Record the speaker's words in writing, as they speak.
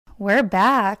We're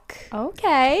back.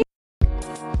 Okay.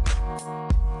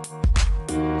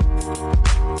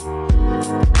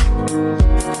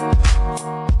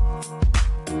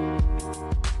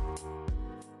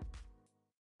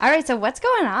 All right, so what's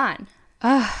going on?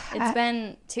 It's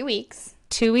been 2 weeks.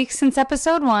 2 weeks since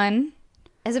episode 1.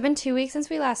 Has it been 2 weeks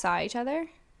since we last saw each other?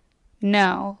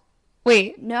 No.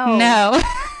 Wait. No.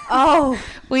 Oh.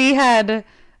 We had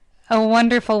a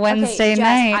wonderful Wednesday Jess,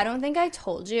 night. I don't think I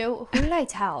told you. Who did I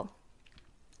tell?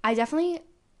 I definitely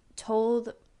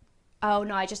told... Oh,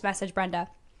 no, I just messaged Brenda.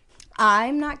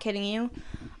 I'm not kidding you.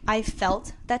 I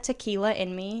felt that tequila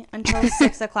in me until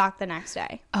 6 o'clock the next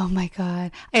day. Oh, my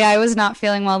God. I was not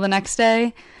feeling well the next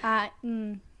day.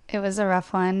 It It was a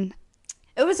rough one.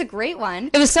 was a great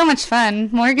one. It was so much fun.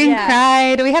 Morgan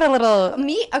cried. We had a little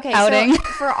outing. So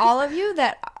for all of you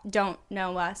that don't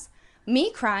know us,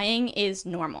 me crying is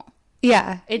normal.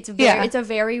 Yeah. It's a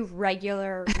very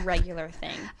regular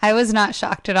thing. I was not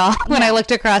shocked at all when I looked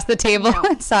across the table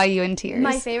and saw you in tears.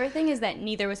 My favorite thing is that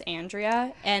neither was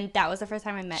Andrea, and that was the first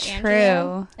time I met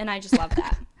Andrea. And I just love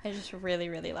that. I just really,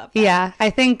 really love that. Yeah.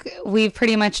 I think we've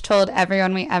pretty much told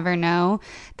everyone we ever know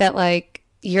that, like,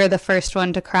 you're the first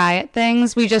one to cry at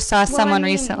things. We just saw someone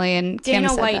recently, and Kim Dana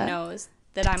said White that. knows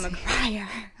that I'm a crier.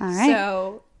 All right.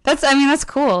 So that's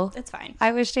cool. it's fine.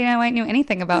 I wish Dana White knew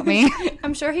anything about me.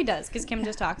 I'm sure he does, because Kim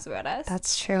just talks about us.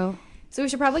 That's true. So we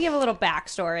should probably give a little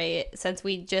backstory, since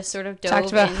we just sort of dove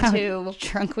Talked about into... how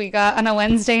drunk we got on a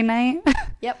Wednesday night.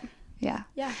 Yep. Yeah.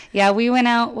 Yeah. Yeah, we went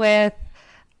out with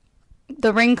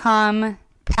the Ringcom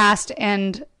past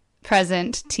and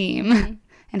present team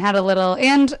and had a little...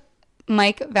 And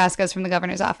Mike Vasquez from the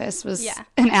governor's office was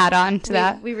an add-on to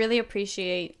that. We really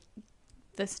appreciate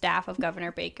the staff of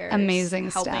Governor Baker.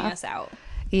 Amazing helping staff. us out.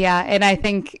 Yeah, and I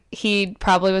think he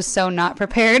probably was so not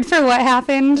prepared for what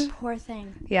happened. Poor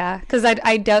thing. Yeah, because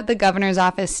I doubt the governor's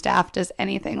office staff does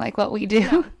anything like what we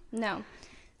do. No.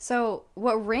 So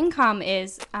what Ringcom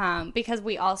is, because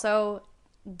we also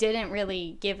didn't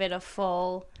really give it a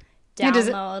full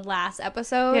download last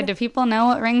episode. Yeah, do people know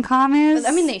what Ringcom is?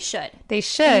 I mean, they should. They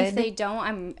should. And if they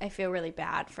don't, I feel really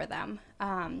bad for them.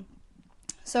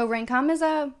 So Ringcom is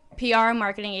a PR and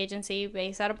marketing agency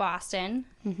based out of Boston,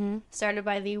 started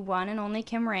by the one and only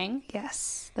Kim Ring.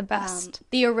 Yes, the best.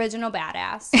 The original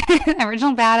badass.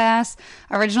 Original badass.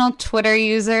 Original Twitter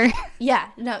user. Yeah,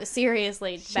 no,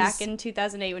 seriously. Back in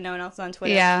 2008 when no one else was on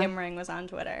Twitter, Kim Ring was on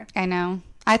Twitter. I know.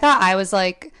 I thought I was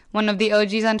like one of the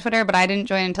OGs on Twitter, but I didn't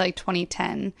join until like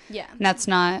 2010. Yeah. And that's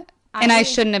not... I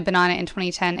shouldn't have been on it in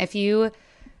 2010. If you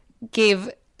gave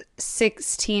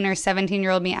 16 or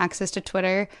 17-year-old me access to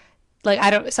Twitter...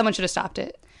 Like, someone should have stopped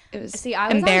it. It was embarrassing.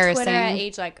 I was on Twitter at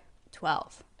age,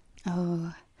 12.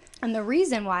 Oh. And the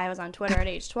reason why I was on Twitter at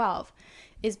age 12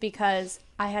 is because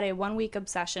I had a 1-week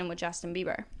obsession with Justin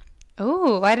Bieber.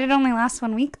 Oh, why did it only last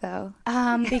 1 week, though?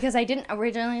 Because I didn't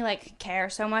originally,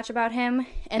 care so much about him.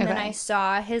 And then I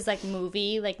saw his,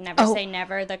 movie, Never Say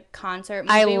Never, the concert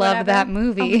movie, I love that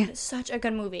movie. Oh, such a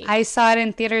good movie. I saw it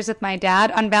in theaters with my dad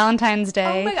on Valentine's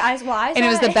Day. Oh, my gosh. Well, and it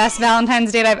was the best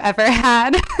Valentine's date I've ever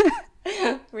had.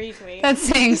 Retweet. That's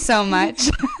saying so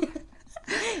much.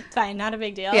 It's fine, not a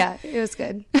big deal. Yeah, it was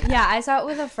good. Yeah, I saw it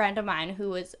with a friend of mine who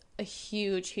was a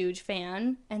huge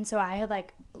fan, and so I had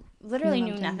literally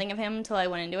knew nothing of him until I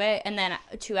went into it, and then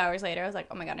 2 hours later I was like,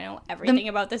 oh my god, I know everything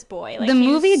about this boy. The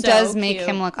movie does make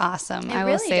him look awesome. I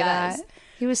will say does. that.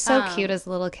 He was so cute as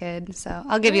a little kid, so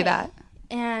I'll give you that.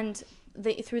 And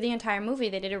through the entire movie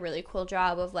they did a really cool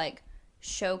job of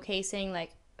showcasing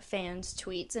fans'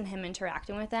 tweets and him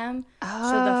interacting with them.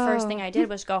 Oh. So the first thing I did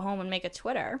was go home and make a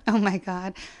Twitter. Oh my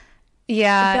god.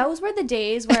 Yeah. Those were the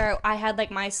days where I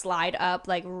had my slide up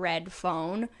red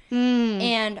phone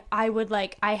and I would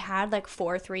I had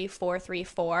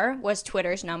 43434 was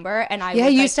Twitter's number, and I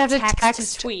would used to have to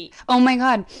text to tweet. Oh my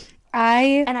god.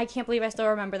 And I can't believe I still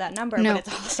remember that number, but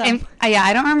it's awesome.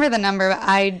 I don't remember the number, but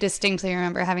I distinctly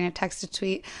remember having to text to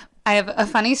tweet. I have a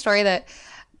funny story that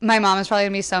my mom is probably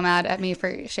going to be so mad at me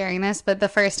for sharing this, but the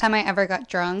first time I ever got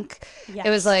drunk, it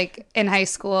was in high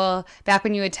school, back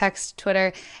when you would text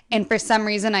Twitter, and for some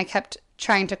reason I kept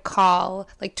trying to call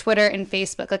Twitter and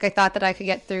Facebook. I thought that I could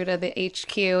get through to the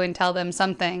HQ and tell them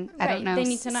something. I don't know. They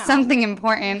need to know. Something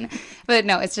important. But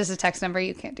no, it's just a text number.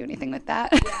 You can't do anything with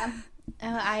that. Yeah.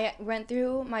 I went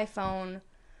through my phone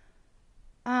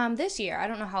this year. I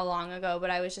don't know how long ago,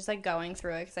 but I was just going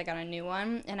through it because I got a new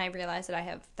one, and I realized that I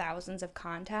have thousands of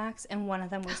contacts, and one of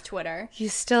them was Twitter. You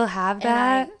still have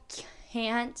that? And I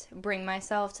can't bring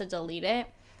myself to delete it.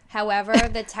 However,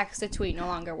 the text to tweet no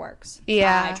longer works.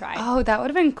 Yeah. I tried. Oh, that would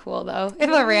have been cool, though. If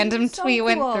a random tweet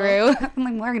went through. I'm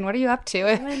like, Morgan, what are you up to? It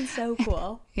would have been so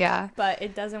cool. Yeah. But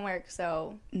it doesn't work,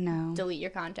 so no. Delete your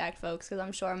contact, folks, because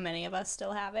I'm sure many of us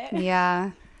still have it.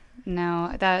 Yeah.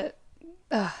 No, that...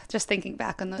 just thinking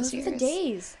back on those years. Those were the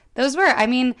days. Those were, I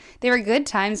mean, they were good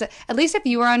times. At least if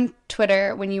you were on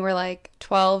Twitter when you were like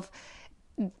 12,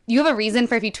 you have a reason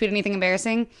for if you tweet anything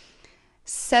embarrassing.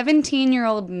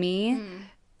 17-year-old me,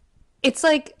 it's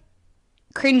like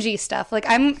cringy stuff. Like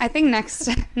I think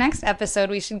next episode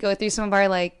we should go through some of our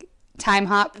like time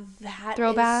hop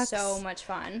throwbacks. That is so much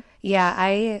fun.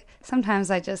 Yeah,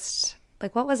 sometimes I just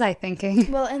like, what was I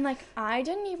thinking? Well, and like I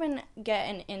didn't even get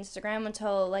an Instagram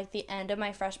until like the end of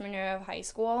my freshman year of high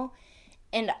school,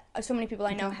 and so many people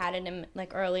I know had it in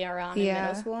like earlier on in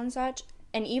middle school and such.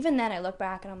 And even then, I look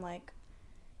back and I'm like,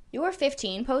 you were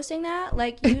 15 posting that?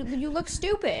 Like, you look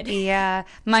stupid. Yeah.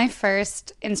 My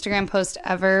first Instagram post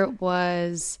ever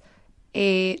was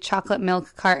a chocolate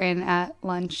milk carton at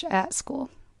lunch at school.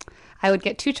 I would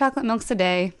get 2 chocolate milks a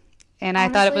day, and honestly,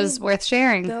 I thought it was worth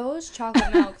sharing. Those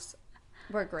chocolate milks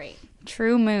were great.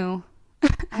 True Moo.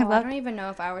 I don't even know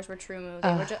if ours were True Moo.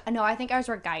 They were just, no, I think ours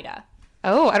were Guida.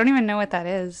 Oh, I don't even know what that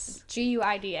is.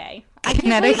 Guida.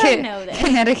 Connecticut, I know this.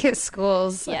 Connecticut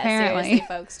schools, yeah, apparently. Seriously,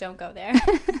 folks, don't go there.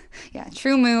 Yeah,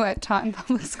 True Moo at Taunton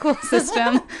Public School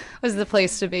System was the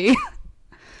place to be.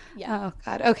 Yeah. Oh,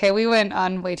 God. Okay, we went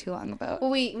on way too long about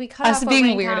we cut us off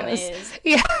being what weirdos. is,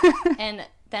 yeah. And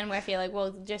then I feel like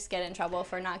we'll just get in trouble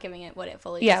for not giving it what it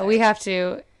fully Yeah, deserves. we have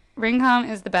to. Ringcom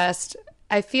is the best.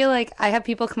 I feel like I have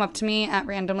people come up to me at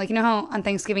random, like, you know how on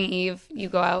Thanksgiving Eve you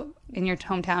go out in your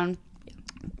hometown?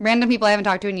 Random people I haven't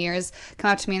talked to in years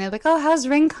come up to me and they're like, oh, how's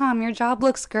Ringcom? Your job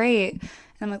looks great. And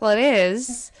I'm like, well, it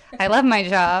is. I love my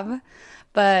job.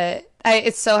 But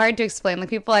it's so hard to explain. Like,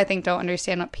 people I think don't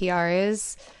understand what PR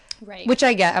is. Right. Which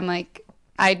I get. I'm like,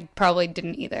 I probably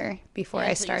didn't either before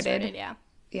I started. Yeah.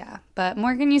 Yeah. But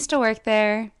Morgan used to work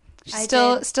there. She's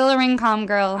I still a Ringcom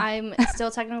girl. I'm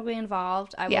still technically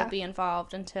involved. I won't be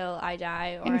involved until I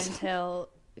die or until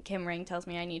Kim Ring tells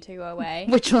me I need to go away.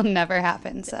 Which will never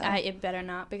happen, so. It better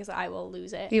not, because I will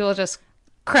lose it. You will just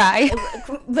cry.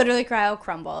 Literally cry, I'll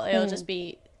crumble. It'll just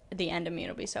be, the end of me,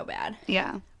 it'll be so bad.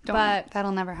 Yeah. But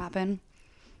that'll never happen.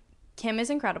 Kim is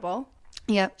incredible.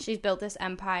 Yep. She's built this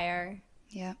empire.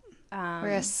 Yep. We're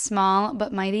a small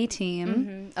but mighty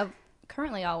team. Of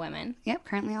currently all women. Yep,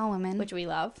 currently all women. Which we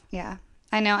love. Yeah.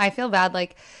 I know. I feel bad.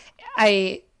 Like,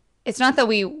 it's not that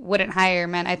we wouldn't hire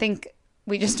men. I think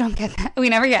we just don't get that. We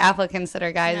never get applicants that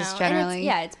are guys, generally.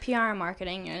 It's PR and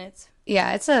marketing, and it's...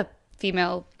 Yeah, it's a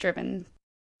female-driven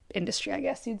industry, I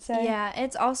guess you'd say. Yeah,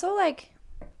 it's also, like,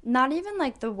 not even,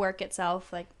 like, the work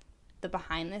itself, like, the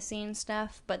behind-the-scenes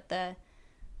stuff, but the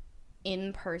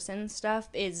in-person stuff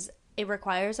it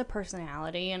requires a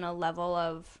personality and a level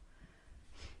of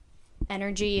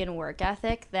energy and work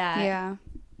ethic that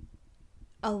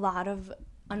a lot of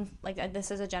this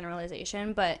is a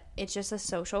generalization, but it's just a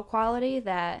social quality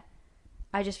that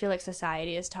I just feel like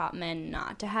society has taught men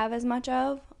not to have as much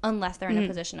of unless they're in a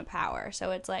position of power.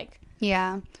 So it's like,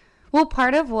 yeah, well,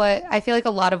 part of what I feel like, a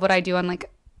lot of what I do on,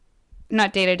 like,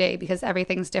 not day to day, because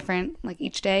everything's different like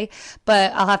each day,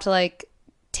 but I'll have to like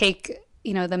take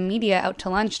the media out to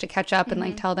lunch to catch up and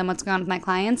like tell them what's going on with my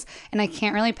clients. And I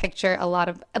can't really picture a lot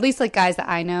of, at least like guys that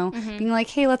I know, being like,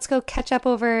 hey, let's go catch up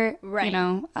over,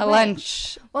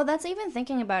 lunch. Well, that's even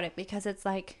thinking about it, because it's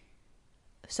like,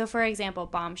 so for example,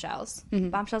 Bombshells.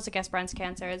 Bombshells Against Breast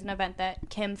Cancer is an event that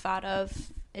Kim thought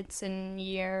of. It's in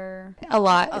year... A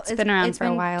lot. It's been around for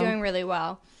a while. It's doing really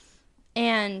well.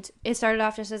 And it started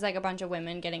off just as like a bunch of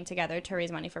women getting together to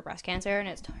raise money for breast cancer, and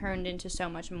it's turned into so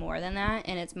much more than that,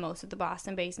 and it's most of the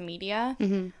Boston-based media.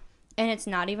 And it's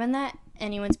not even that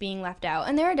anyone's being left out.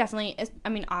 And there are definitely, I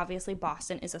mean, obviously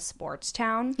Boston is a sports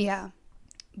town. Yeah.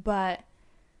 But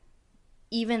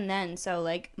even then, so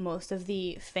like most of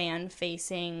the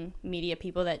fan-facing media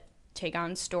people that take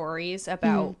on stories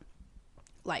about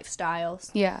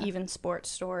lifestyles, even sports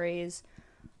stories,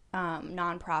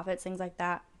 nonprofits, things like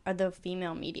that, are the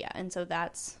female media. And so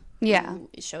that's who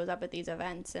shows up at these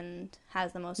events and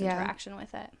has the most interaction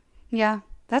with it. Yeah,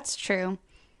 that's true.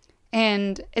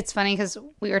 And it's funny because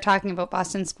we were talking about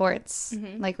Boston sports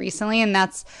like recently, and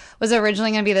that's was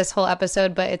originally going to be this whole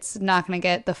episode, but it's not going to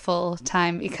get the full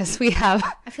time because we have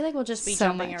I feel like we'll just be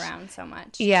jumping around so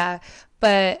much. Yeah,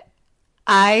 but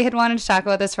I had wanted to talk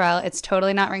about this for a while. It's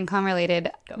totally not Ringcom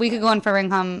related. We could go on for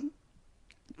Ringcom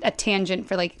a tangent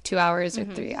for like 2 hours or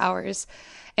 3 hours,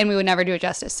 and we would never do it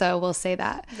justice, so we'll say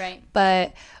that. Right.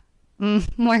 But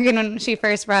Morgan, when she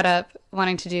first brought up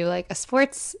wanting to do like a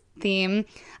sports theme,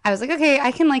 I was like, okay,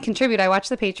 I can like contribute. I watch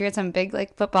the Patriots. I'm a big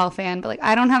like football fan, but like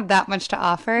I don't have that much to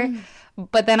offer.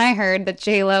 But then I heard that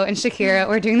J-Lo and Shakira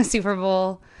were doing the Super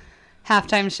Bowl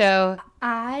halftime show.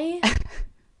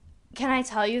 Can I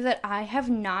tell you that I have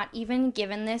not even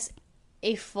given this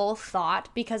a full thought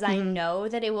because I know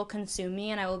that it will consume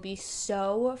me and I will be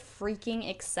so freaking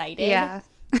excited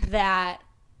that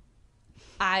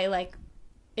I like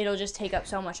it'll just take up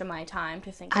so much of my time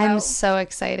to think about. I'm so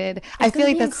excited. I feel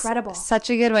like that's incredible. Such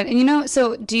a good one. And you know,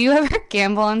 so do you ever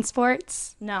gamble on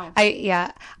sports? No.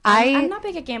 I'm not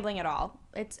big at gambling at all.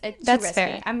 It's that's too risky.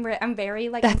 fair. I'm very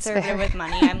like That's conservative fair. with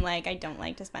money. I'm like I don't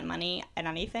like to spend money at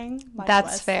anything. Much That's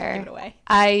less fair. Give it away.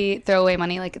 I throw away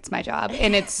money like it's my job,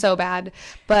 and it's so bad.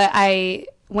 But I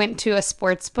went to a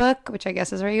sports book, which I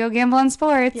guess is where you go gamble on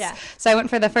sports. Yeah. So I went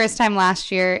for the first time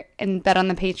last year and bet on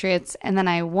the Patriots, and then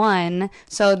I won.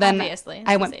 So then Obviously,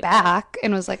 I went back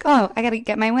and was like, oh, I got to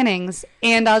get my winnings,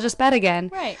 and I'll just bet again.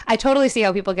 Right. I totally see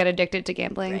how people get addicted to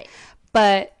gambling. Right.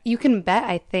 But you can bet,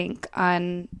 I think,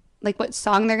 on like what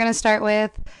song they're going to start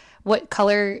with, what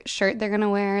color shirt they're going to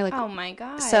wear. Like, oh my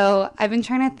God. So I've been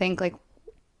trying to think like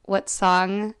what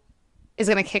song is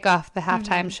going to kick off the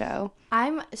halftime show.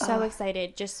 I'm so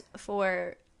excited just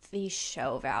for the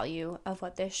show value of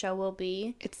what this show will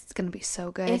be. It's going to be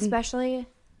so good. Especially,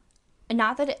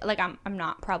 not that it, like I'm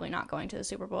not probably not going to the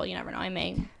Super Bowl. You never know. I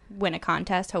may win a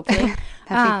contest. Hopefully,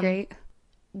 That'd be great.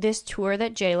 This tour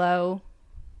that J-Lo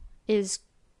is,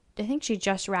 I think she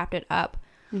just wrapped it up.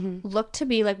 Looked to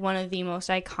be like one of the most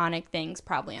iconic things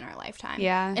probably in our lifetime.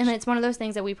 Yeah. And it's one of those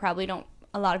things that we probably don't,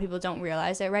 a lot of people don't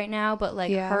realize it right now, but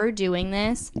like her doing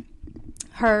this,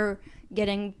 her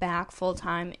getting back full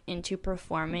time into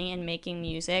performing and making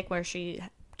music where she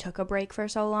took a break for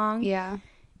so long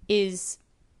is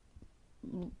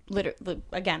literally,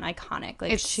 again, iconic.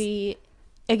 Like she,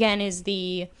 again, is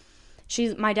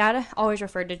my dad always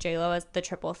referred to J-Lo as the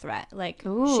triple threat. Like,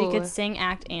 she could sing,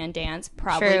 act, and dance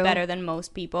probably better than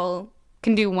most people.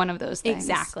 Can do one of those things.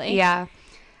 Exactly. Yeah.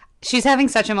 She's having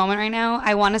such a moment right now.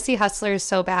 I want to see Hustlers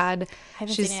so bad. I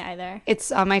haven't seen it either.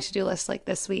 It's on my to-do list like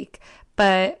this week.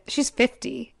 But she's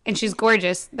 50 and she's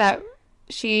gorgeous. That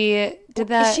she did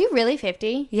that. Is she really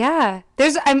 50? Yeah.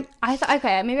 I thought,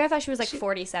 okay, maybe I thought she was like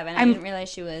 47. I didn't realize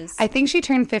she was. I think she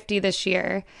turned 50 this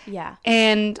year. Yeah.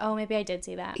 And oh, maybe I did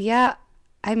see that. Yeah.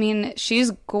 I mean,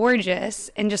 she's gorgeous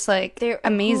and just like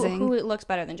amazing. Who looks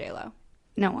better than J-Lo?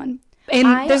 No one.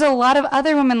 And there's a lot of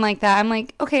other women like that. I'm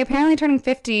like, okay, apparently turning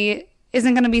 50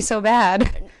 isn't going to be so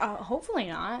bad. Hopefully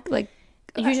not. Like,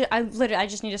 I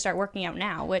just need to start working out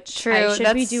now, which true, I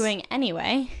should be doing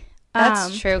anyway.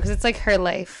 That's true, because it's like her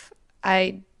life.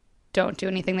 I don't do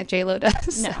anything that J-Lo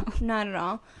does. No, not at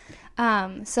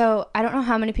all. So I don't know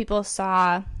how many people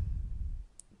saw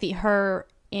her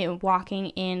walking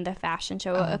in the fashion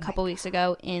show a couple weeks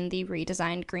ago in the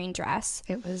redesigned green dress.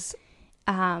 It was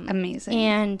amazing.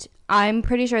 And I'm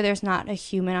pretty sure there's not a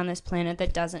human on this planet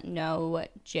that doesn't know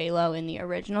what J-Lo in the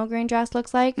original green dress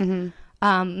looks like.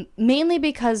 Mainly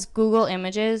because Google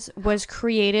Images was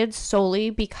created solely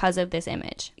because of this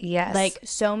image. Yes. Like,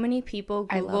 so many people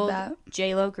Googled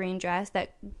J-Lo green dress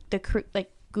that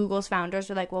Google's founders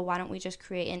were like, well, why don't we just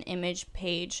create an image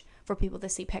page for people to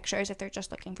see pictures if they're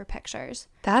just looking for pictures?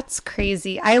 That's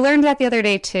crazy. I learned that the other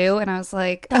day too, and I was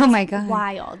like, oh my God.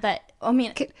 Wild.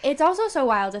 It's also so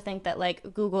wild to think that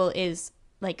like Google is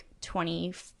like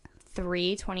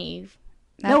 23, 20.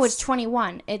 No, it's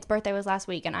 21. Its birthday was last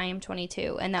week, and I am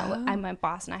 22. And I'm my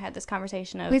boss, and I had this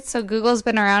conversation of... Wait, so Google's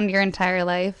been around your entire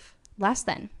life? Less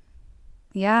than.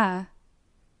 Yeah.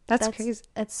 That's crazy.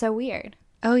 That's so weird.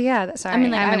 Oh, yeah. Sorry,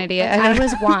 I'm an idiot. I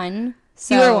was one.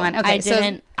 So you were one.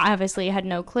 Okay, obviously had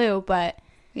no clue, but...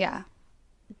 Yeah.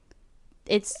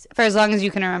 It's... For as long as you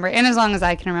can remember, and as long as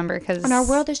I can remember, because... And our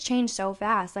world has changed so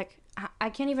fast. Like, I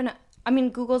can't even... I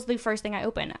mean, Google's the first thing I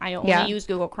open. I only use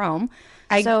Google Chrome.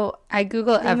 I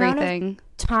Google everything.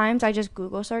 Times I just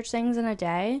Google search things in a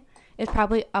day is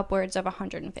probably upwards of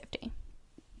 150.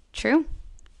 True.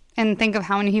 And think of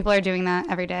how many people are doing that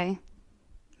every day.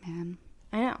 Man.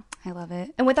 I know. I love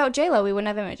it. And without J-Lo, we wouldn't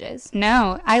have images.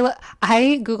 No.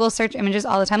 I Google search images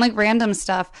all the time, like random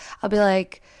stuff. I'll be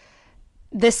like,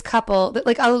 this couple,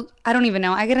 like I don't even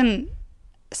know. I get in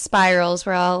spirals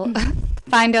where I'll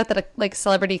find out that a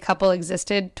celebrity couple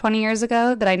existed 20 years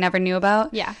ago that I never knew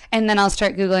about. Yeah. And then I'll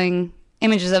start Googling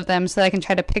images of them so that I can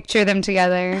try to picture them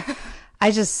together.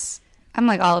 I'm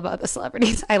like all about the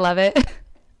celebrities. I love it.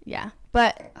 Yeah.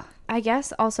 But I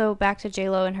guess also back to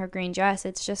J-Lo and her green dress,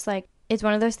 it's just like, it's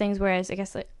one of those things whereas I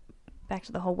guess like back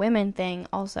to the whole women thing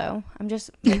also, I'm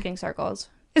just making circles.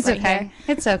 It's right okay.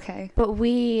 here. It's okay. But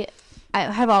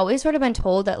I have always sort of been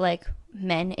told that like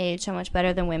men age so much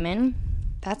better than women.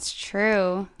 That's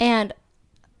true. And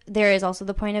there is also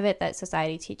the point of it that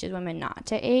society teaches women not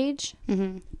to age.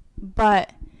 Mm-hmm.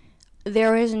 But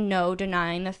there is no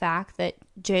denying the fact that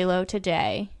J-Lo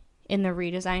today in the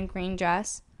redesigned green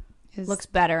dress looks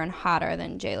better and hotter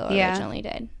than J-Lo originally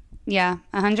did. Yeah,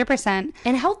 100%.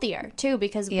 And healthier, too,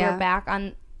 because we're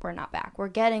not back. We're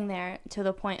getting there to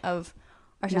the point of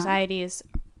our society is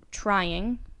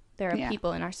trying. There are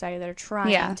people in our society that are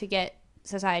trying to get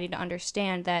society to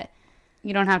understand that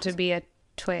you don't have to be a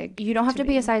twig. You don't have to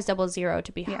be a size 00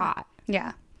 to be hot.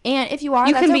 Yeah. And if you are,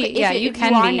 you that's can okay. Be, yeah, if you if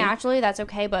can you are be. naturally, that's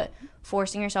okay. But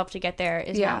forcing yourself to get there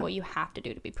is not what you have to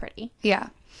do to be pretty. Yeah.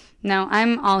 No,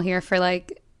 I'm all here for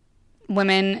like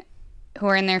women who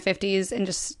are in their 50s and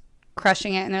just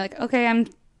crushing it. And they're like, okay, I'm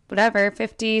whatever,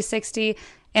 50, 60,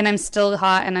 and I'm still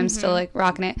hot and I'm still like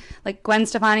rocking it. Like Gwen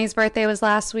Stefani's birthday was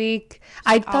last week.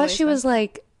 I thought she was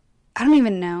like, I don't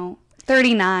even know,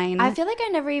 39. I feel like I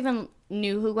never even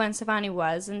knew who Gwen Stefani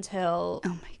was until... Oh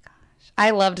my gosh.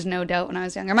 I loved No Doubt when I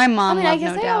was younger. My mom loved No Doubt.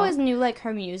 I guess I always knew like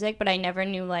her music, but I never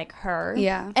knew like her.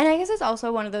 Yeah. And I guess it's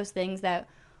also one of those things that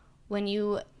when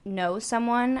you know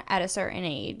someone at a certain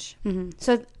age.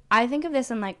 So I think of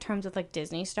this in like terms of like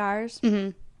Disney stars.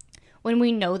 When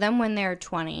we know them when they're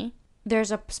 20,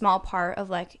 there's a small part of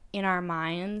like in our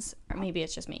minds, or maybe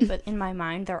it's just me, but in my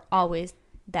mind, they're always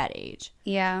that age.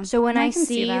 Yeah. So when I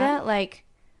see that like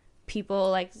people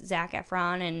like Zac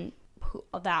Efron and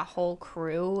that whole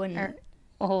crew and are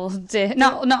old,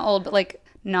 not old, but like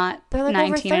not they're like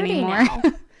 19 over 30 anymore. now.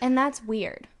 And that's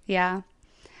weird. Yeah.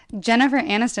 Jennifer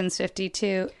Aniston's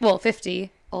 52. Well,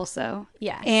 50 also.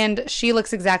 Yes. And she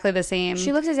looks exactly the same.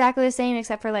 She looks exactly the same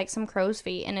except for like some crow's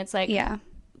feet, and it's like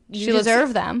you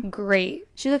deserve them. Great.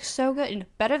 She looks so good,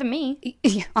 better than me.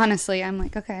 Yeah, honestly, I'm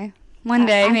like, okay, one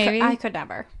day maybe. I could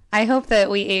never. I hope that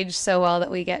we age so well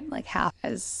that we get like half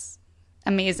as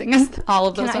amazing as all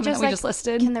of those women that we just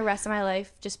listed. Can the rest of my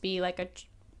life just be like a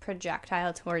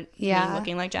projectile toward me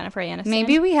looking like Jennifer Aniston?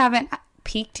 Maybe we haven't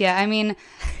peaked yet. I mean,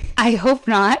 I hope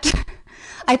not.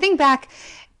 I think back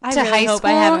to high school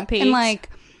and like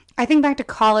I think back to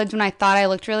college when I thought I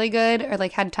looked really good or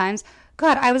like had times.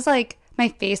 God, I was like, my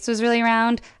face was really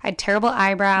round. I had terrible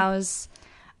eyebrows.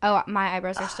 Oh, my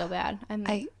eyebrows are still bad.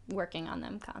 I'm working on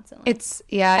them constantly.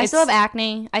 I still have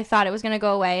acne. I thought it was gonna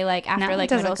go away like after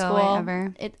like middle school.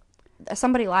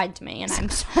 Somebody lied to me and I'm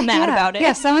so mad about it.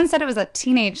 Yeah, someone said it was a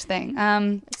teenage thing.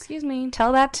 Excuse me.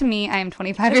 Tell that to me. I am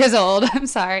 25 years old. I'm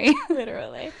sorry.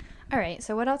 Literally. All right.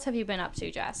 So what else have you been up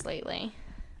to, Jess, lately?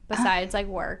 Besides like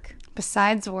work.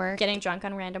 Besides work. Getting drunk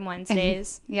on random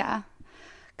Wednesdays. Yeah.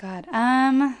 God.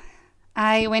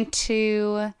 I went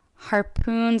to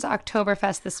Harpoon's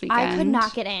Oktoberfest this weekend. I could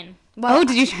not get in. Well,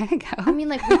 did you try to go? I mean,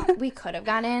 like, we could have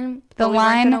gone in, but we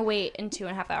weren't going to wait in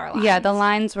 2.5 hour lines. Yeah, the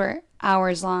lines were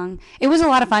hours long. It was a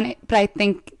lot of fun, but I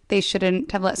think they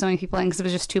shouldn't have let so many people in because it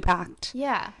was just too packed.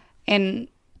 Yeah. And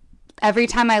every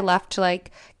time I left to,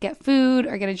 like, get food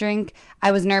or get a drink,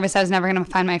 I was nervous I was never going to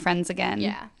find my friends again.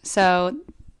 Yeah. So,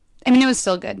 I mean, it was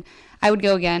still good. I would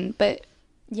go again, but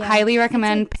highly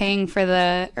recommend paying for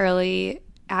the early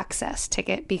access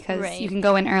ticket because you can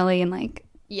go in early and, like,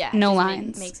 no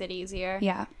lines. Makes it easier.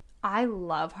 Yeah. I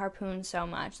love Harpoon so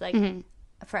much. Like,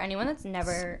 for anyone that's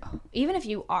never, even if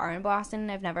you are in Boston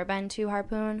and have never been to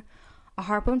Harpoon, a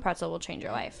Harpoon pretzel will change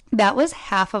your life. That was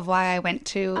half of why I went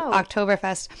to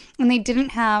Oktoberfest. And they didn't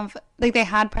have, like, they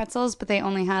had pretzels, but they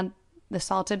only had the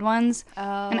salted ones. Oh.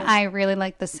 And I really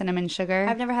like the cinnamon sugar.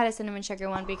 I've never had a cinnamon sugar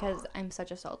one because I'm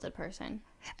such a salted person.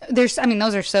 Those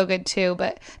are so good too.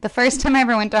 But the first time I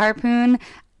ever went to Harpoon,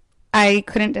 I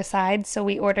couldn't decide, so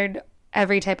we ordered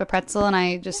every type of pretzel, and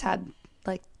I just had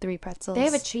like 3 pretzels. They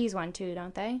have a cheese one too,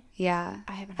 don't they? Yeah.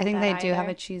 I think they do have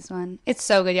a cheese one. It's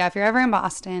so good. Yeah, if you're ever in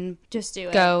Boston, just do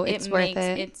it. Go. It's worth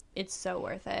it. It's so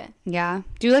worth it. Yeah.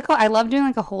 I love doing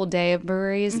like a whole day of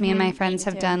breweries. Me and my friends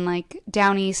have done like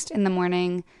Down East in the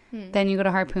morning, then you go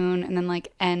to Harpoon, and then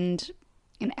like end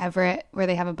in Everett where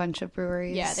they have a bunch of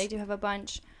breweries. Yeah, they do have a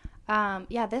bunch.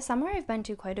 This summer I've been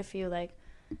to quite a few, like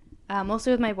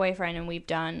mostly with my boyfriend,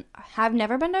 and have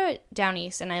never been to Down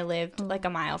East, and I lived like a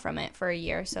mile from it for a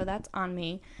year, so that's on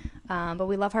me. But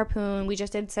we love Harpoon. We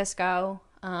just did Cisco,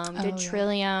 did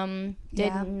Trillium,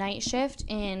 did Night Shift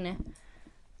in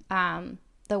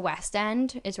the West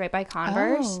End. It's right by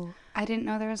Converse. Oh, I didn't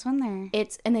know there was one there.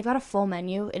 And they've got a full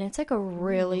menu, and it's like a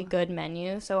really good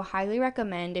menu, so highly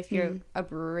recommend if you're a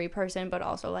brewery person but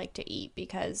also like to eat,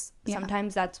 because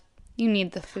sometimes you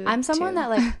need the food. I'm someone that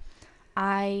like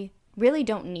I really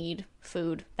don't need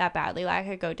food that badly. Like, I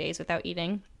could go days without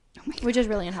eating. which is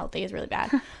really unhealthy. It's really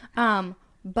bad.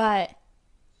 But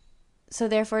so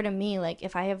therefore to me, like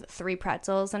if I have 3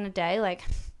 pretzels in a day, like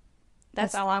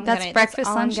that's all I'm that's gonna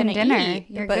breakfast, lunch, and dinner. eat.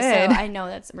 You're but good. So I know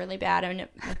that's really bad. And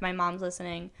if my mom's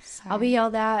listening, I'll be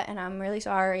yelled at, and I'm really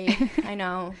sorry. I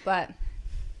know, but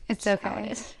it's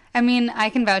okay. I mean, I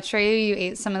can vouch for you. You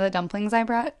ate some of the dumplings I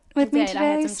brought with me today. I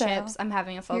had some chips. I'm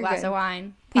having a full glass of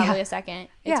wine. Probably a second.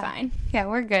 It's fine. Yeah,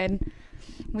 we're good.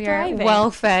 We Thriving. are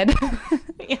well fed.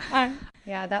 Yeah.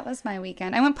 Yeah, that was my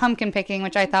weekend. I went pumpkin picking,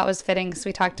 which I thought was fitting because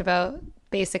we talked about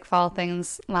basic fall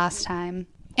things last time.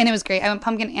 And it was great. I went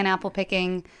pumpkin and apple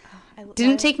picking.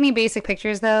 Didn't take any basic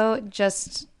pictures, though,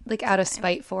 just like out of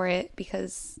spite for it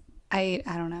because I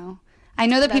don't know. I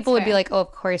know that people would be like, oh,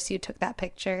 of course you took that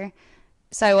picture.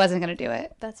 So I wasn't going to do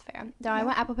it. That's fair. No, I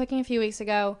went apple picking a few weeks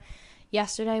ago.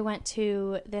 Yesterday I went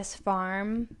to this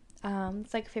farm.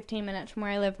 It's like 15 minutes from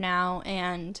where I live now,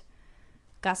 and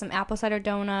got some apple cider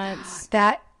donuts.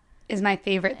 That is my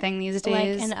favorite thing these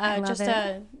days. Like, and just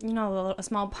a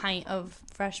small pint of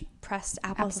fresh pressed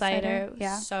apple cider.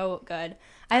 Yeah. So good.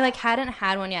 I hadn't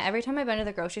had one yet. Every time I've been to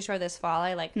the grocery store this fall,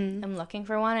 I am looking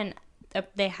for one, and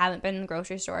they haven't been in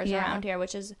grocery stores around here,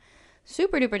 which is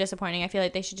super duper disappointing. I feel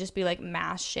like they should just be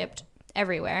mass shipped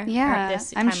everywhere. Yeah,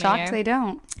 I'm shocked they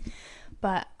don't.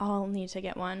 But I'll need to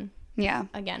get one. Yeah.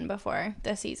 Again before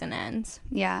the season ends.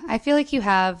 Yeah, I feel like you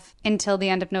have until the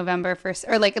end of November for,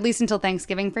 or at least until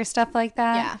Thanksgiving for stuff like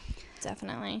that. Yeah,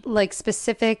 definitely.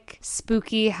 Specific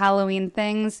spooky Halloween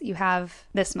things you have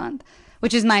this month,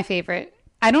 which is my favorite.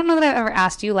 I don't know that I've ever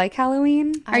asked you like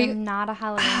Halloween. I'm not a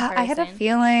Halloween person. I had a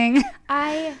feeling.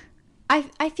 I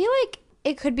feel like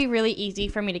it could be really easy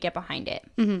for me to get behind it.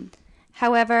 Mm-hmm.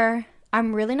 However,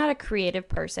 I'm really not a creative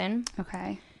person.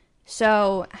 Okay.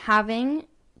 So having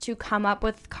to come up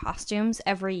with costumes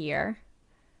every year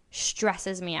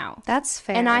stresses me out. That's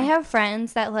fair. And I have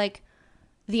friends that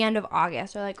the end of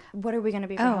August are like, what are we going to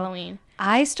be for Halloween?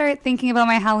 I start thinking about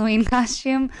my Halloween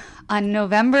costume on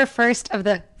November 1st of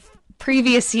the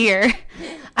previous year.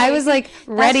 I was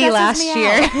ready last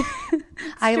year.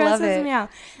 I love it. Me out.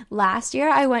 Last year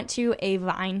I went to a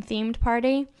Vine themed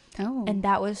party. Oh. And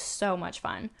that was so much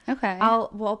fun. Okay. I'll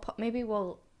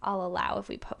allow if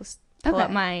we pull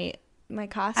up my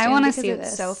costume. I want to see this.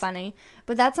 It's so funny.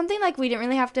 But that's something we didn't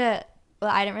really have to. Well,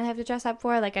 I didn't really have to dress up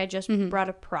for. I just brought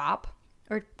a prop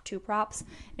or 2 props.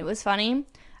 It was funny.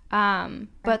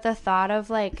 But the thought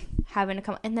of having to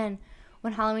come, and then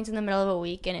when Halloween's in the middle of a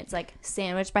week and it's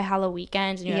sandwiched by Halloween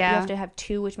and you have to have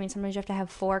 2, which means sometimes you have to have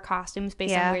 4 costumes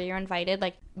based on where you're invited.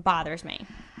 Bothers me.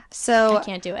 So I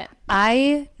can't do it.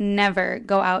 I never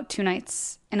go out 2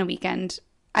 nights in a weekend.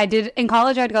 I did in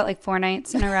college. I'd go out 4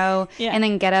 nights in a row and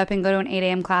then get up and go to an 8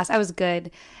 a.m. class. I was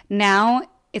good. Now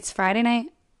it's Friday night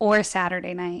or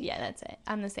Saturday night. Yeah, that's it.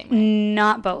 I'm the same way.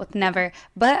 Not both. Never.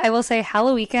 But I will say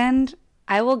Halloween weekend,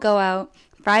 I will go out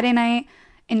Friday night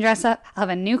and dress up. I'll have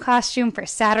a new costume for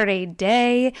Saturday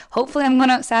day. Hopefully I'm going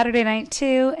out Saturday night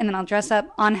too. And then I'll dress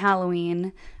up on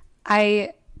Halloween.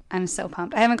 I'm so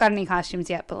pumped. I haven't got any costumes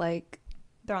yet, but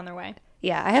they're on their way.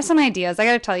 Yeah, I have some ideas. I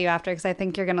got to tell you after because I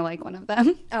think you're going to like one of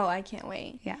them. Oh, I can't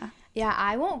wait. Yeah. Yeah,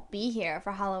 I won't be here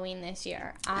for Halloween this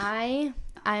year. I'm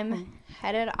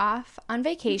headed off on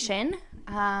vacation.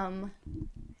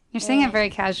 You're saying it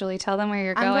very casually. Tell them where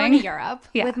you're going. I'm going to Europe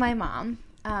with my mom.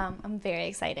 I'm very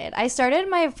excited. I started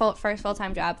my first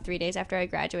full-time job 3 days after I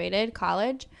graduated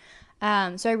college.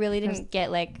 So I really didn't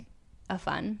get a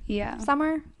fun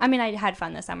summer. I mean, I had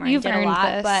fun this summer. I did a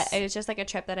lot, but it was just a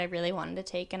trip that I really wanted to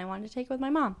take, and I wanted to take with my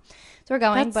mom. So we're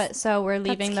going, so we're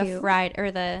leaving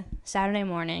the Saturday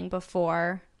morning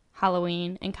before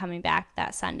Halloween and coming back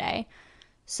that Sunday.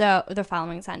 So the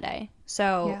following Sunday.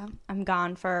 So I'm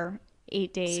gone for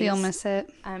 8 days. So you'll miss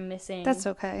it. I'm missing. That's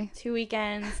okay. 2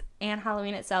 weekends and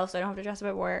Halloween itself, so I don't have to dress up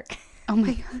at work. Oh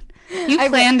my God. You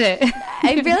planned it.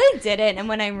 I really didn't. And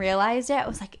when I realized it, I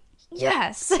was like,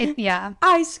 yes.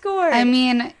 I scored. I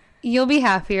mean, you'll be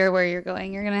happier where you're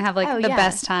going. You're going to have the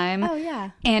best time. Oh, yeah.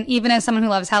 And even as someone who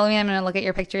loves Halloween, I'm going to look at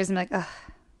your pictures and be like, ugh,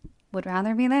 would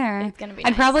rather be there. It's going to be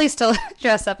I'd probably still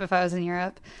dress up if I was in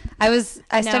Europe. I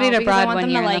studied abroad 1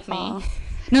 year in the fall.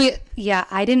 No, yeah,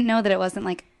 I didn't know that it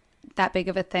wasn't that big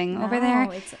of a thing over there.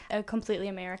 No, it's a completely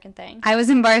American thing. I was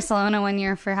in Barcelona 1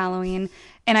 year for Halloween,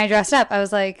 and I dressed up. I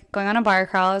was going on a bar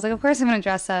crawl. I was like, of course I'm going to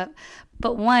dress up.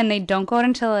 But they don't go out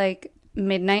until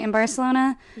midnight in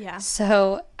Barcelona. Yeah.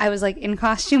 So I was in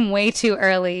costume way too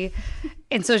early.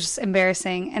 And so it's just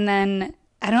embarrassing. And then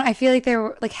I feel like there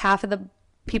were half of the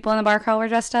people in the bar crawl were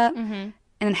dressed up. Mm-hmm.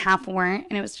 and then half weren't,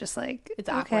 and it was just like, It's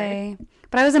okay.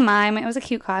 But I was a mime. It was a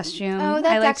cute costume. Oh,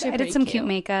 that's actually I did some pretty cute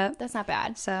makeup. That's not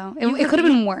bad. So it could have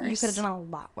been worse. You could have done a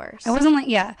lot worse. I wasn't like,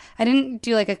 yeah, I didn't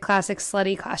do like a classic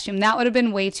slutty costume. That would have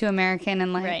been way too American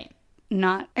and like Right.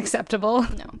 not acceptable.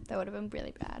 No, that would have been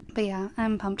really bad. But yeah,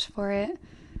 I'm pumped for it.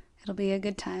 It'll be a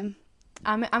good time.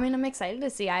 I'm excited to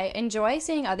see. I enjoy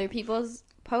seeing other people's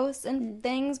posts and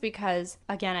things because,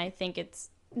 again, I think it's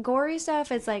gory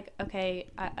stuff. It's like, okay,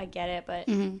 I get it, but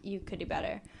you could do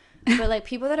better. But like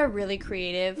people that are really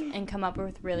creative and come up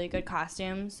with really good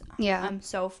costumes, Yeah. I'm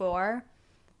so for.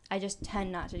 I just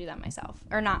tend not to do that myself,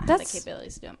 or not have the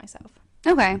capabilities to do it myself.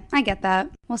 Okay, I get that.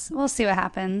 We'll see what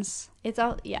happens. It's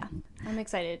all, yeah. I'm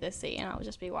excited to see, and I'll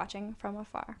just be watching from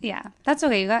afar. Yeah, that's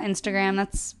okay. You got Instagram.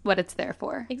 That's what it's there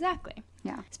for. Exactly.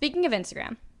 Yeah. Speaking of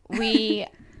Instagram, we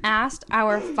asked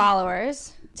our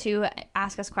followers to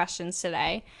ask us questions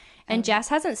today, and Jess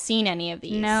hasn't seen any of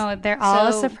these. No, they're all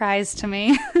a surprise to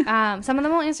me. Some of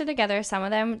them we'll answer together. Some of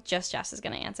them just Jess is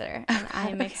going to answer, and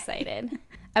I'm excited.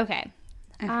 Okay.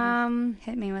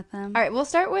 Hit me with them. All right, we'll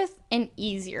start with an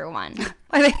easier one.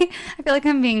 I feel like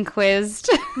I'm being quizzed.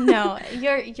 No,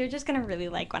 you're just going to really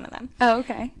like one of them. Oh,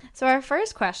 okay. So our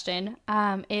first question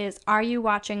is, are you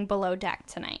watching Below Deck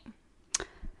tonight?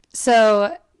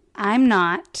 So I'm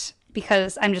not,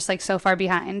 because I'm just like so far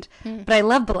behind, but I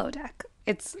love Below Deck.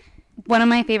 It's one of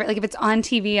my favorite, like if it's on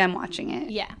TV, I'm watching it.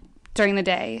 Yeah. During the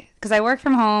day, because I work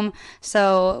from home.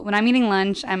 So when I'm eating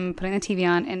lunch, I'm putting the TV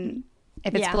on, and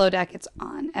if it's Below Deck, it's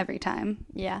on every time.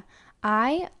 Yeah.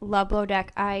 I love Below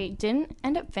Deck. I didn't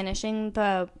end up finishing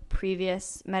the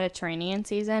previous Mediterranean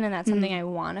season, and that's something I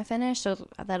want to finish. So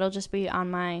that'll just be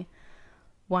on my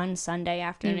one Sunday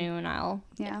afternoon. I'll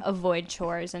avoid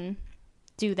chores and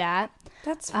do that.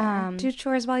 That's fair. Do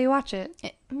chores while you watch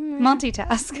it.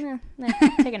 Multitask.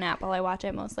 Take a nap while I watch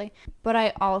it mostly. But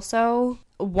I also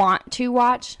want to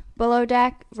watch Below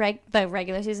Deck, the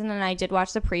regular season, and I did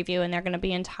watch the preview, and they're going to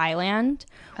be in Thailand,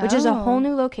 which is a whole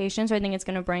new location, so I think it's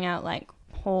going to bring out like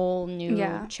whole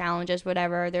new challenges,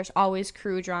 whatever. There's always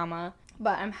crew drama,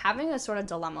 but I'm having this sort of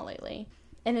dilemma lately,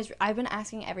 and I've been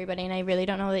asking everybody, and I really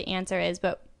don't know what the answer is,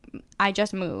 but I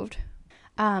just moved,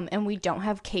 and we don't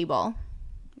have cable.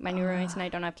 My new roommates and I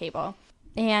don't have cable,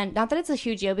 and not that it's a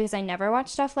huge deal because I never watch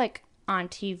stuff like on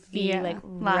TV like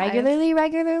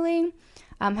regularly.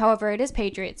 However, it is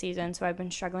Patriot season, so I've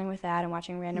been struggling with that and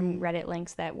watching random Reddit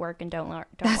links that work and don't work.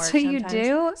 That's what you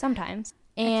do? Sometimes.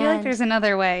 And I feel like there's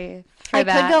another way for I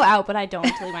that. could go out, but I don't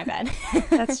to leave my bed.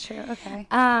 That's true. Okay.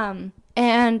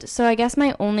 And so I guess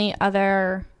my only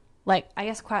other, like, I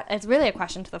guess it's really a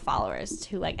question to the followers,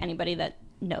 to, like, anybody that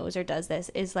knows or does this,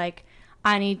 is, like,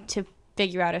 I need to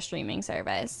figure out a streaming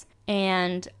service.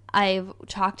 And I've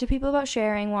talked to people about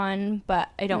sharing one, but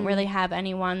I don't really have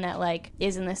anyone that like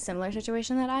is in this similar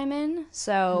situation that I'm in.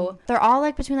 So they're all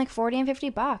like between like $40 and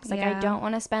 $50. Like I don't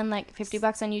want to spend like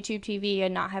 $50 on YouTube TV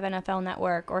and not have NFL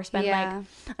Network, or spend and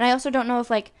I also don't know if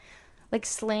like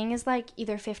Sling is like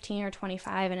either 15 or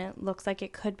 25, and it looks like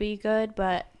it could be good,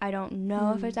 but I don't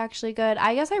know if it's actually good.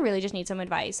 I guess I really just need some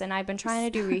advice, and I've been trying to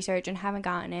do research and haven't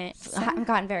gotten it. I haven't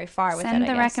gotten very far with it. Send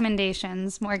the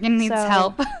recommendations. Morgan needs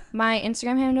help. My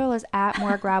Instagram handle is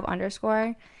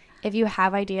 @moregrab_. If you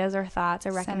have ideas or thoughts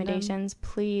or recommendations,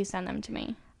 please send them to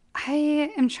me.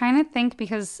 I am trying to think,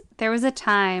 because there was a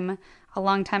time a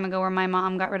long time ago where my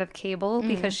mom got rid of cable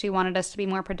because she wanted us to be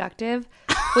more productive,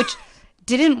 which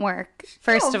didn't work.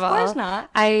 First of all, of course not.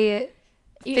 I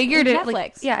figured it.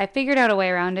 Netflix. I figured out a way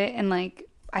around it, and like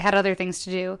I had other things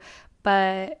to do,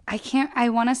 but I can't. I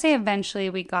want to say eventually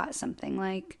we got something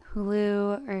like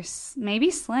Hulu or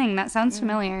maybe Sling. That sounds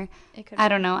familiar. I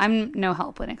don't know. I'm no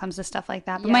help when it comes to stuff like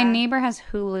that. But my neighbor has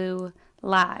Hulu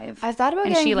Live. I've thought about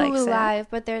getting Hulu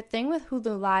Live, but their thing with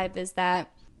Hulu Live is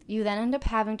that you then end up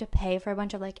having to pay for a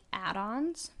bunch of like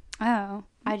add-ons. Oh,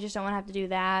 I just don't want to have to do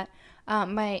that.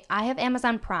 I have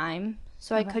Amazon Prime,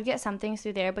 so I could get some things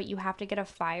through there, but you have to get a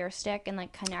Fire Stick and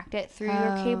like connect it through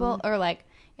your cable or like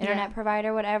internet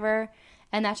provider, whatever.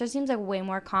 And that just seems like way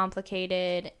more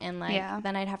complicated, and like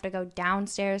then I'd have to go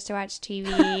downstairs to watch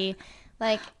TV.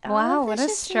 Like, wow, what a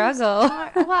struggle.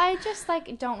 Well, I just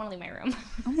like don't want to leave my room.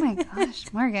 Oh my gosh,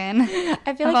 Morgan.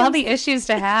 I feel like all the issues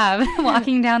to have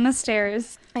walking down the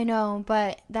stairs. I know,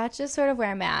 but that's just sort of where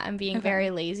I'm at. I'm being very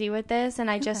lazy with this,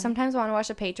 and I just sometimes want to watch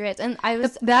the Patriots. And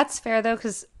that's fair though,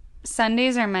 because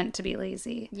Sundays are meant to be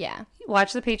lazy. Yeah.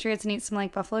 Watch the Patriots and eat some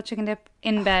like buffalo chicken dip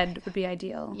in bed would be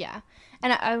ideal. Yeah.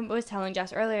 And I was telling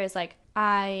Jess earlier, is like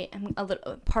I am a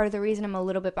little part of the reason I'm a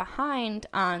little bit behind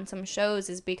on some shows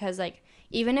is because like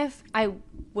even if I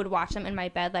would watch them in my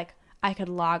bed, like I could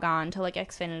log on to like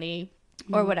Xfinity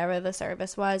or whatever the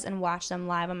service was and watch them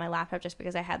live on my laptop just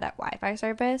because I had that Wi-Fi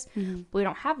service. But we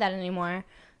don't have that anymore.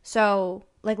 So,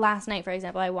 like, last night, for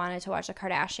example, I wanted to watch the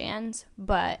Kardashians,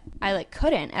 but I, like,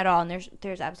 couldn't at all, and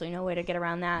there's absolutely no way to get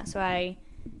around that, so I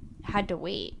had to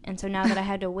wait. And so now that I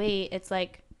had to wait, it's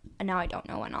like, now I don't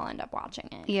know when I'll end up watching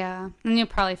it. Yeah, and you'll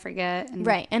probably forget.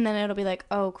 Right, and then it'll be like,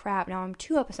 oh, crap, now I'm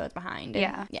 2 episodes behind.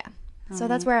 And yeah. So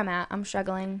that's where I'm at. I'm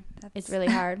struggling. It's really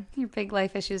hard. Your big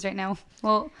life issues right now.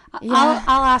 Well,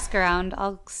 I'll ask around.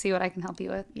 I'll see what I can help you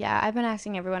with. Yeah, I've been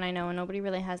asking everyone I know, and nobody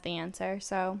really has the answer,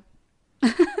 so...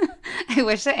 I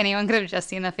wish that anyone could have just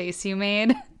seen the face you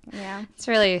made. Yeah. It's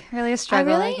really, really a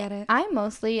struggle. I get it. I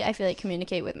feel like,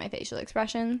 communicate with my facial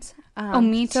expressions.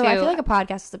 Me too. So I feel like a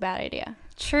podcast is a bad idea.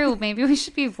 True. Maybe we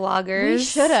should be vloggers. We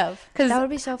should have. Because that would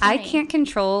be so funny. I can't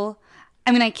control...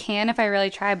 I mean, I can if I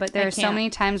really try, but there are so many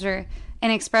times where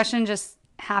an expression just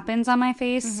happens on my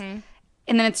face, and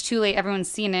then it's too late. Everyone's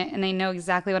seen it, and they know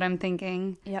exactly what I'm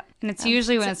thinking. Yep. And it's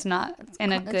usually when it's not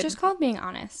in a good... It's just called being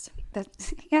honest.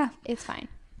 Yeah. It's fine.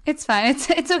 It's fine.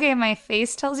 It's okay if my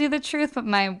face tells you the truth, but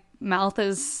my mouth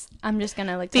is... I'm just going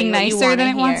to, like, being nicer than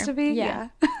it wants to be. Yeah.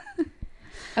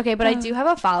 Okay, but I do have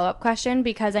a follow-up question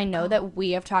because I know that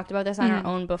we have talked about this on our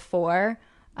own before.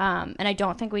 And I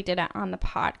don't think we did it on the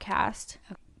podcast.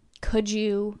 Could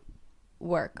you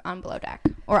work on below deck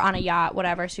or on a yacht,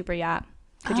 whatever, super yacht?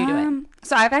 Could you do it?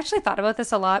 So I've actually thought about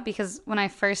this a lot because when I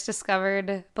first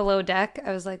discovered below deck,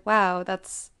 I was like, wow,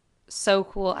 that's so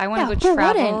cool. I want to go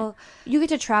travel. You get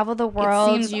to travel the world.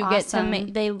 It seems you awesome. Get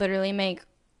to they literally make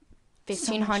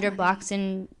 $1,500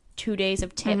 in 2 days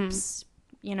of tips,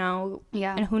 you know?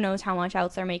 Yeah. And who knows how much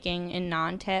else they're making in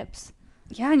non-tips.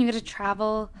 Yeah, and you get to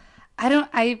travel.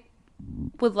 I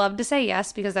would love to say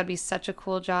yes because that'd be such a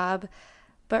cool job.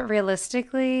 But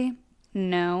realistically,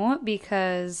 no,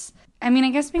 because, I mean,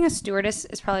 I guess being a stewardess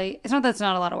is probably, it's not that it's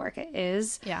not a lot of work. It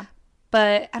is. Yeah.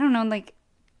 But I don't know, like,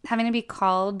 having to be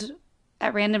called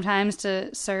at random times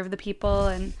to serve the people,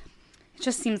 and it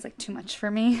just seems like too much for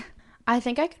me. I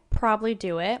think I could probably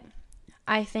do it.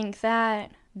 I think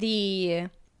that the,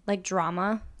 like,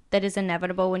 drama that is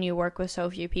inevitable when you work with so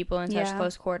few people in such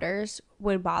close quarters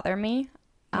would bother me.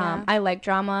 Yeah. I like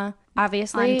drama,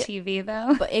 obviously. On TV,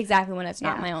 though. But exactly when it's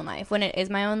not my own life. When it is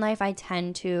my own life, I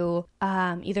tend to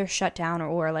either shut down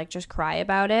or like, just cry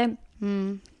about it.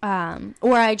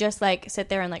 Or I just, like, sit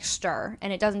there and, like, stir.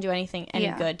 And it doesn't do anything any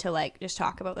good to, like, just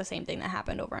talk about the same thing that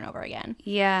happened over and over again.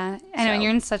 Yeah. I know, and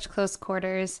you're in such close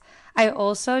quarters. I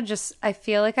also I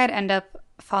feel like I'd end up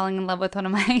falling in love with one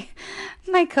of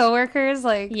my coworkers.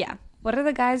 Like, what do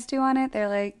the guys do on it? They're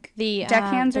like the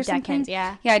deckhands or something. Deckhands,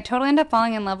 yeah. Yeah, I'd totally end up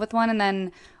falling in love with one, and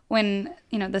then when,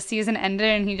 you know, the season ended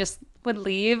and he just would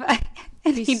leave,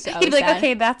 and he'd be like,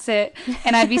 okay, that's it.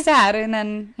 And I'd be sad, and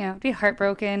then, you know, be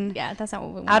heartbroken. Yeah, that's not what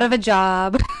we want. Out of a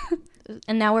job.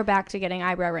 And now we're back to getting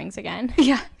eyebrow rings again.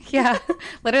 Yeah.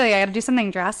 Literally, I had to do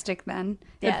something drastic then.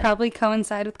 It'd probably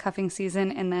coincide with cuffing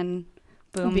season, and then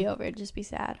boom. It'll be over. It'd just be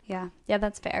sad. Yeah. Yeah,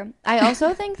 that's fair. I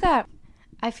also think that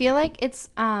I feel like it's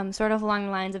sort of along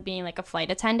the lines of being like a flight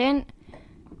attendant.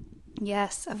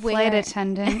 Yes, a flight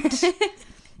attendant.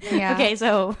 Yeah. Okay,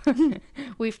 so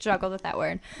we've struggled with that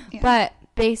word. Yeah. But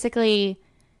basically,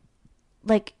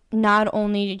 like, not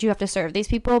only do you have to serve these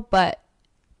people, but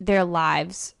their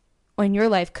lives and your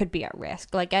life could be at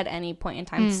risk. Like, at any point in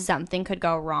time, something could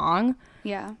go wrong.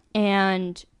 Yeah.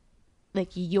 And, like,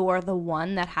 you're the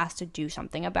one that has to do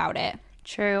something about it.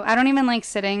 True. I don't even like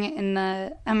sitting in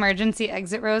the emergency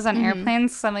exit rows on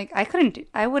airplanes. So I'm like,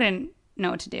 I wouldn't know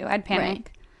what to do. I'd panic. Right.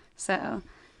 So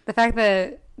the fact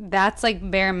that that's like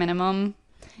bare minimum.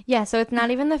 Yeah. So it's not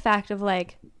even the fact of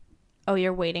like, oh,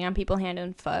 you're waiting on people hand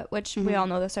and foot, which we all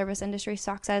know the service industry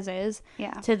sucks as is.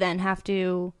 Yeah. To then have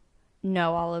to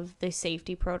know all of the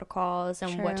safety protocols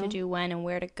and what to do when and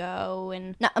where to go.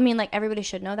 And I mean, like, everybody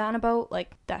should know that on a boat.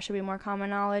 Like, that should be more common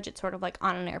knowledge. It's sort of like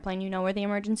on an airplane, you know where the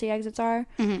emergency exits are.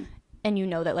 And you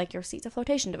know that, like, your seat's a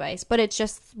flotation device. But it's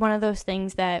just one of those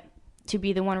things that to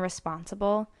be the one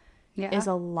responsible is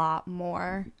a lot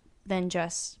more than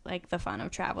just, like, the fun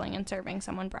of traveling and serving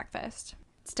someone breakfast.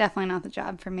 It's definitely not the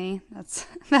job for me.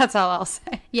 That's all I'll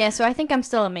say. Yeah, so I think I'm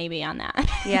still a maybe on that.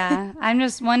 Yeah, I'm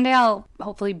just, one day I'll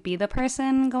hopefully be the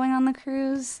person going on the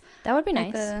cruise. That would be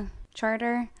nice. The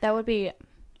charter. That would be,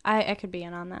 I could be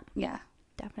in on that. Yeah.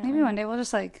 Definitely. Maybe one day we'll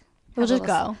just like, we'll just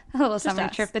go. A little summer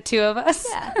trip, the two of us.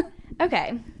 Yeah.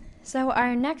 Okay. So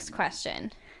our next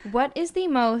question. What is the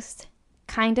most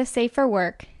kind of safe for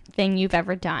work thing you've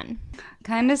ever done?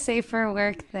 Kind of safe for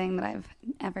work thing that I've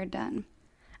ever done.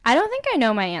 I don't think I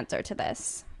know my answer to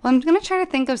this. Well, I'm going to try to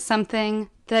think of something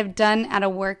that I've done at a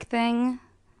work thing.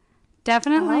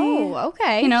 Definitely. Oh,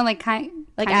 okay. You know, like,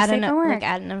 Like time to at save for work. like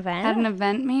at an event? At an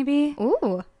event, maybe.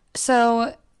 Ooh.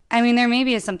 So, I mean, there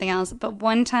maybe is something else, but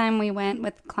one time we went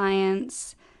with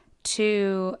clients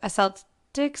to a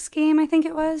Celtics game, I think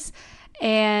it was,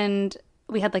 and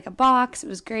we had like a box. It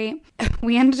was great.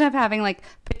 We ended up having like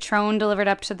Patron delivered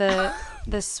up to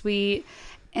the suite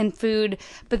and food,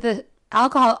 but the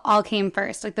alcohol all came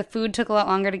first. Like the food took a lot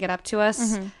longer to get up to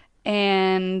us,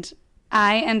 and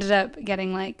I ended up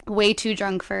getting like way too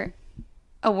drunk for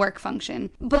a work function.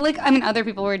 But like, I mean, other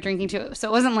people were drinking too, so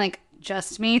it wasn't like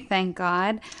just me, thank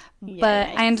God. Yeah, but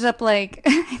nice. I ended up like,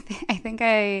 I can't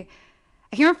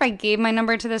remember if I gave my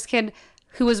number to this kid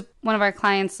who was one of our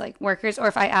clients, like workers, or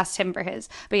if I asked him for his.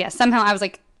 But yeah, somehow I was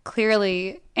like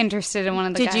clearly interested in one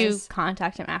of the guys. Did you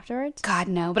contact him afterwards? God,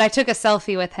 no. But I took a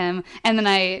selfie with him, and then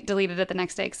I deleted it the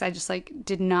next day because I just like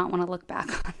did not want to look back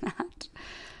on that.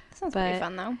 Sounds pretty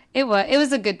fun though. It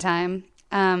was a good time.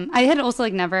 I had also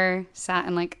like never sat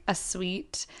in like a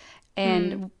suite,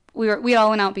 and we all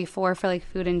went out before for like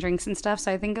food and drinks and stuff.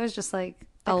 So I think it was just like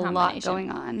a lot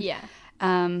going on. Yeah.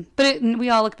 But we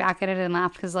all look back at it and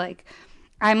laugh because like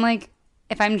I'm like,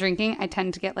 if I'm drinking, I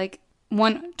tend to get like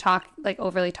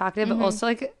overly talkative, but also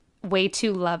like way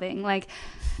too loving. Like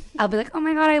I'll be like, oh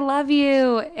my God, I love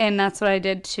you. And that's what I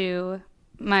did to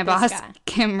my boss,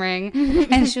 Kim Ring.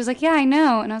 And she was like, yeah, I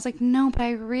know. And I was like, no, but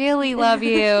I really love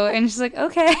you. And she's like,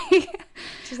 okay.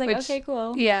 She's like, okay,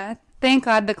 cool. Yeah. Thank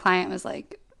God the client was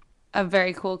like a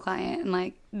very cool client. And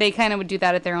like they kind of would do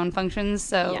that at their own functions.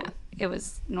 So it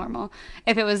was normal.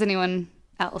 If it was anyone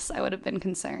else, I would have been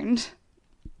concerned.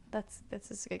 That's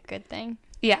a good thing.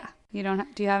 Yeah. Do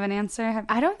you have an answer?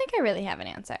 I don't think I really have an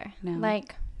answer. No.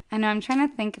 Like, I know. I'm trying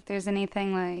to think if there's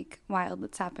anything like wild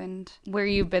that's happened where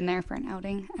you've been there for an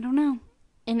outing. I don't know.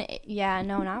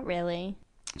 No, not really.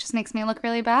 It just makes me look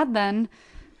really bad then.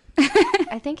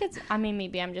 I think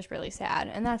maybe I'm just really sad,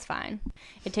 and that's fine.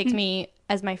 It takes me,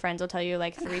 as my friends will tell you,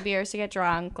 like 3 beers to get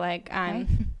drunk. Like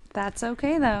That's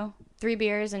okay though. 3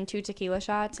 beers and 2 tequila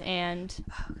shots, and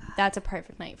that's a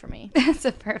perfect night for me. That's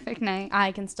a perfect night.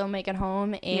 I can still make it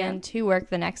home and to work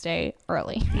the next day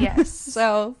early. Yes.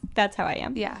 So that's how I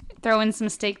am. Yeah. Throw in some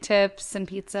steak tips and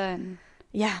pizza and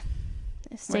yeah.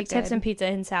 Steak tips and pizza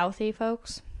in Southie,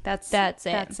 folks. That's it.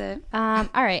 That's it. All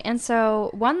right. And so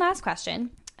one last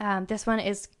question. This one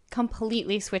is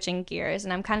completely switching gears,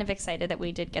 and I'm kind of excited that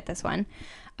we did get this one.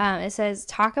 It says,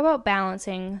 talk about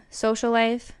balancing social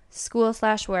life,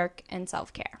 school/work, and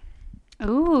self-care.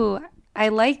 Ooh, I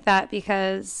like that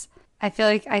because I feel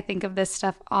like I think of this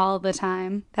stuff all the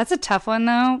time. That's a tough one,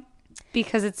 though,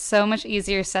 because it's so much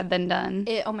easier said than done.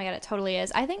 Oh, my God, it totally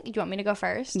is. I think, do you want me to go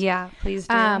first? Yeah, please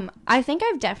do. I think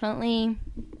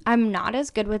I'm not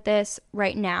as good with this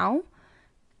right now.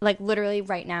 Like, literally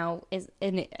right now as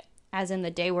in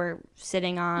the day we're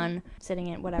sitting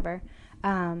in, whatever.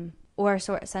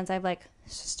 Since I've, like,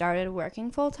 started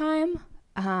working full-time.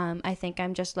 I think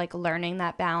I'm just like learning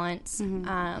that balance,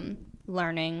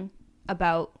 learning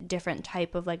about different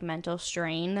type of like mental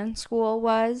strain than school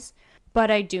was. But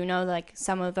I do know like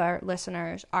some of our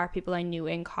listeners are people I knew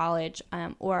in college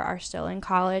or are still in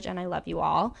college, and I love you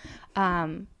all.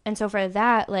 And so for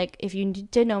that, like if you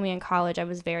did know me in college, I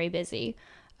was very busy,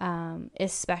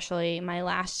 especially my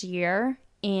last year.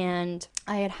 And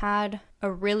I had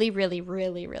a really, really,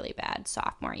 really, really bad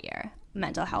sophomore year,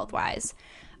 mental health wise.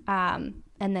 And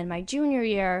then my junior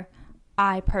year,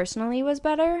 I personally was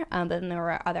better, but then there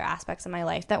were other aspects of my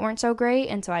life that weren't so great,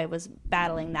 and so I was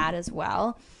battling that as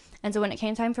well. And so when it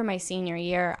came time for my senior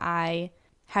year, I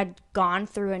had gone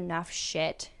through enough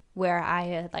shit where I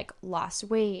had like lost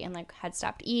weight and like had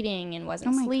stopped eating and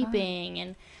wasn't sleeping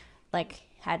and like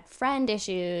had friend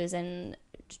issues, and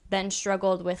then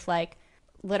struggled with like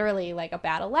literally like a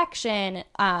bad election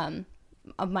of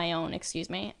my own, excuse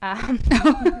me.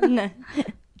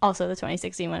 Also the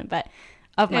 2016 one, but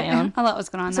of my own. A lot was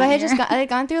going on. So I had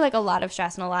gone through like a lot of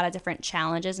stress and a lot of different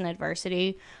challenges and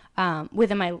adversity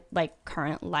within my like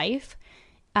current life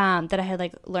that I had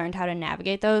like learned how to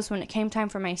navigate those. When it came time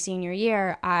for my senior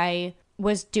year, I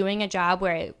was doing a job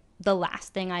where the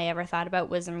last thing I ever thought about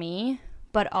was me,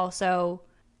 but also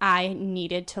I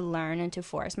needed to learn and to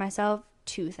force myself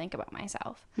to think about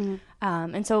myself.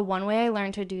 And so one way I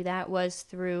learned to do that was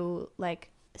through like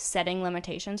setting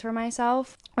limitations for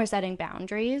myself or setting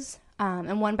boundaries.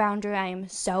 And one boundary I am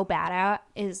so bad at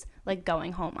is like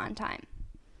going home on time.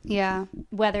 Yeah.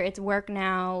 Whether it's work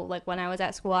now, like when I was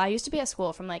at school, I used to be at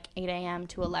school from like 8 a.m.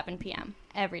 to 11 p.m.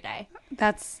 every day.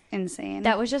 That's insane.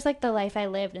 That was just like the life I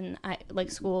lived, and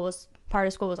part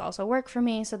of school was also work for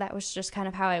me, so that was just kind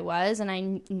of how I was. And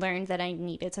I learned that I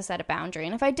needed to set a boundary,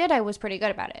 and if I did, I was pretty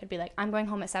good about it. I'd be like, I'm going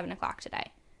home at 7 o'clock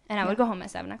today, and I would go home at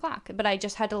 7 o'clock. But I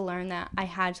just had to learn that I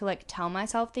had to like tell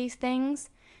myself these things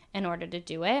in order to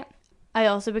do it. I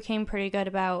also became pretty good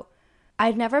about,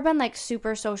 I'd never been like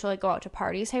super social, like go out to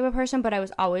parties type of person, but I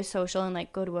was always social and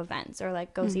like go to events or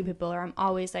like go see people, or I'm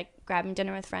always like grabbing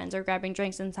dinner with friends or grabbing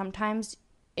drinks. And sometimes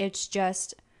it's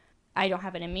just, I don't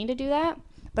have it in me to do that.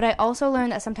 But I also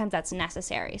learned that sometimes that's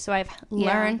necessary. So I've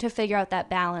learned to figure out that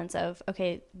balance of,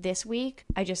 okay, this week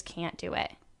I just can't do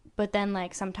it. But then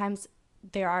like sometimes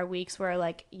there are weeks where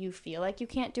like you feel like you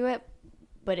can't do it,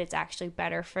 but it's actually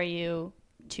better for you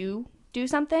to do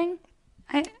something.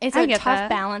 It's a tough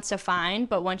balance to find,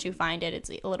 but once you find it, it's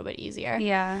a little bit easier.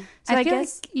 Yeah. So I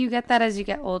guess like you get that as you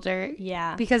get older.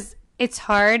 Yeah. Because it's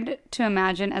hard to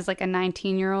imagine as like a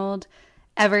 19-year-old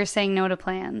ever saying no to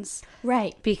plans.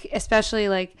 Right. Especially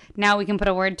like now we can put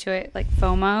a word to it, like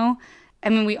FOMO. I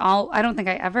mean, I don't think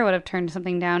I ever would have turned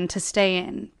something down to stay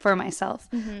in for myself.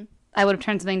 Mm-hmm. I would have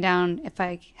turned something down if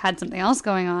I had something else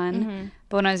going on. Mm-hmm.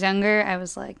 But when I was younger, I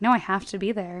was like, no, I have to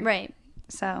be there. Right.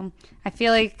 So I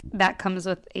feel like that comes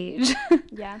with age.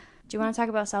 Yeah. Do you want to talk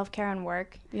about self-care and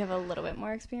work? You have a little bit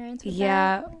more experience with that?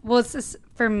 Yeah. Well, it's just,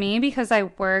 for me, because I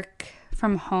work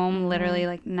from home literally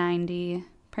like 90%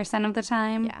 of the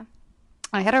time. Yeah.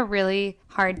 I had a really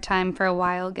hard time for a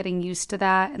while getting used to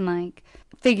that and like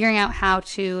figuring out how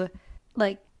to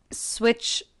like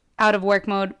switch out of work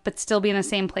mode but still be in the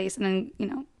same place and then, you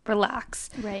know, relax.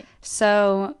 Right.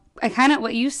 So I kind of,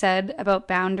 what you said about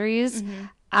boundaries,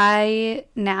 I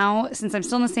now, since I'm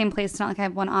still in the same place, it's not like I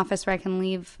have one office where I can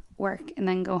leave work and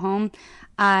then go home.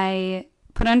 I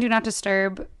put on Do Not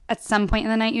Disturb at some point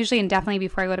in the night usually, and definitely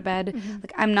before I go to bed.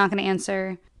 Like, I'm not going to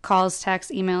answer calls,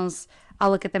 texts, emails. I'll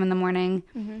look at them in the morning.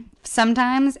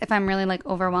 Sometimes if I'm really like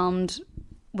overwhelmed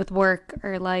with work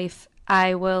or life,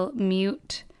 I will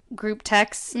mute group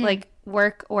texts, like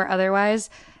work or otherwise,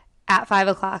 at 5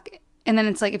 o'clock. And then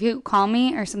it's like, if you call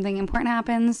me or something important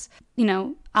happens, you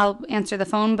know, I'll answer the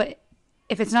phone. But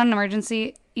if it's not an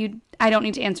emergency, I don't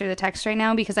need to answer the text right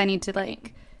now because I need to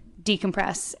like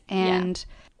decompress and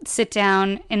sit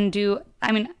down and do,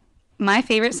 I mean, my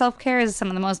favorite self-care is some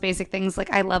of the most basic things.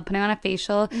 Like, I love putting on a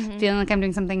facial, feeling like I'm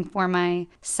doing something for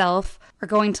myself, or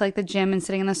going to like the gym and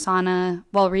sitting in the sauna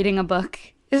while reading a book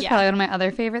is probably one of my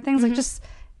other favorite things. Like, just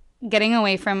getting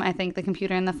away from, I think, the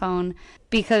computer and the phone,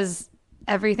 because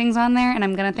everything's on there and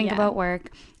I'm going to think about work.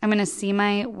 I'm going to see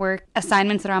my work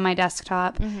assignments that are on my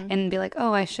desktop and be like,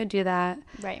 oh, I should do that.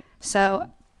 Right. So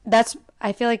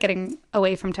I feel like getting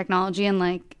away from technology and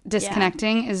like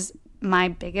disconnecting is my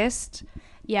biggest.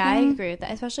 Yeah, I agree with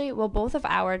that. Especially, well, both of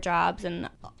our jobs and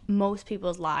most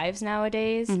people's lives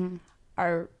nowadays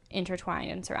are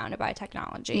intertwined and surrounded by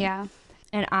technology. Yeah.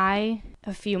 And I,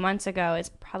 a few months ago,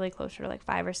 it's probably closer to like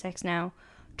 5 or 6 now,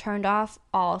 turned off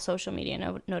all social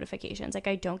media notifications. Like,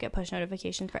 I don't get push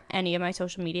notifications for any of my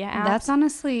social media apps. That's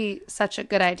honestly such a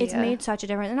good idea. It's made such a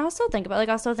difference. And I'll still think about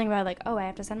like, oh, I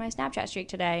have to send my Snapchat streak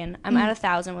today, and I'm at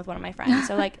 1,000 with one of my friends.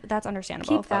 So like, that's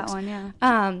understandable. Keep that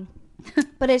one,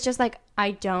 But it's just like,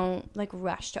 I don't like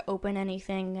rush to open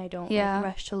anything. I don't like,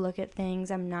 rush to look at things.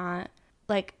 I'm not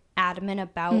like adamant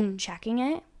about checking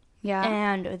it. Yeah.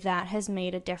 And that has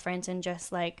made a difference in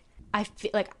just like, I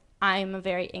feel like I'm a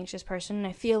very anxious person, and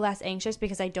I feel less anxious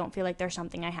because I don't feel like there's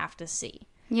something I have to see.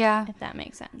 Yeah. If that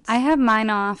makes sense. I have mine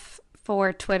off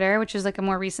for Twitter, which is like a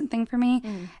more recent thing for me.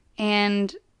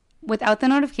 And without the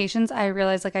notifications, I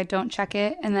realize like I don't check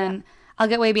it, and then I'll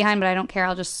get way behind, but I don't care.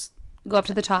 I'll just go up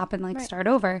to the top and like start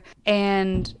over.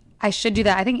 And I should do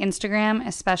that. I think Instagram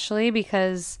especially,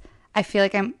 because I feel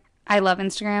like I love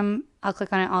Instagram. I'll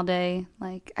click on it all day.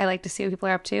 Like, I like to see what people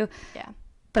are up to. Yeah.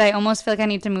 But I almost feel like I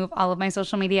need to move all of my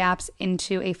social media apps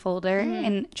into a folder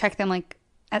and check them like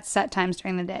at set times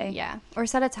during the day. Yeah. Or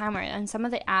set a timer. And some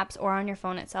of the apps or on your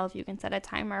phone itself, you can set a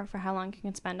timer for how long you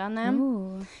can spend on them.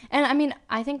 Ooh. And I mean,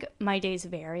 I think my days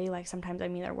vary. Like, sometimes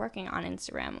I'm either working on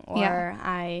Instagram, or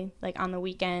I, like, on the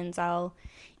weekends, I'll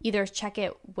either check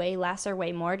it way less or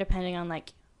way more, depending on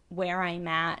like where I'm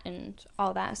at and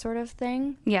all that sort of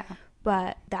thing. Yeah.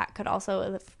 But that could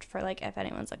also, for like, if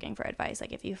anyone's looking for advice,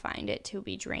 like, if you find it to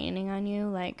be draining on you,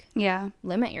 like,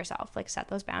 limit yourself, like, set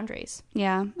those boundaries.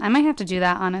 Yeah, I might have to do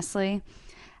that, honestly.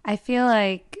 I feel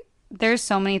like there's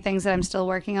so many things that I'm still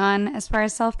working on as far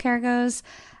as self-care goes.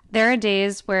 There are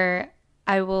days where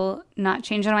I will not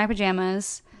change out of my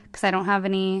pajamas because I don't have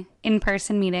any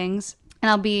in-person meetings,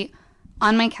 and I'll be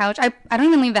on my couch. I don't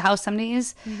even leave the house some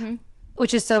days.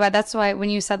 Which is so bad. That's why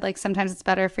when you said like sometimes it's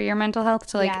better for your mental health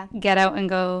to like get out and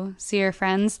go see your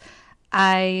friends,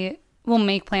 I will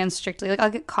make plans strictly. Like, I'll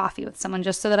get coffee with someone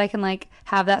just so that I can like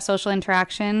have that social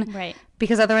interaction. Right.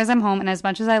 because otherwise I'm home, and as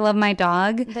much as I love my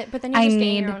dog, but then you just get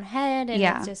in your own head,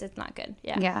 and it's not good.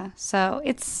 Yeah. So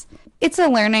it's a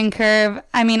learning curve.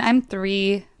 I mean, I'm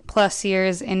 3+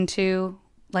 years into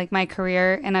like my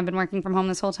career, and I've been working from home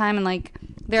this whole time, and like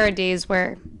there are days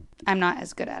where I'm not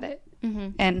as good at it,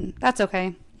 and that's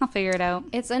okay. I'll figure it out.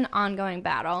 It's an ongoing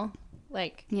battle,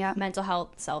 like mental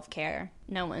health, self-care.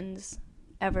 No one's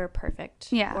ever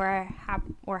perfect or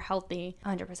healthy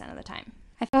 100% of the time.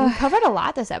 I feel we covered a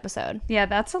lot this episode. Yeah,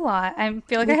 that's a lot. I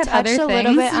feel like I had other things. We touched a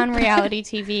little bit on reality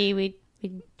TV. We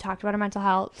talked about our mental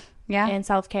health and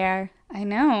self-care. I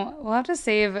know. We'll have to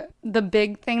save the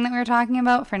big thing that we were talking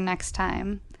about for next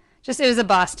time. It was a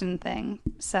Boston thing,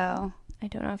 so. I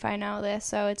don't know if I know this,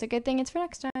 so it's a good thing it's for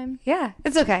next time. Yeah,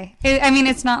 it's okay. I mean,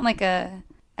 it's not like a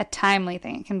timely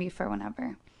thing. It can be for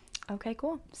whenever. Okay,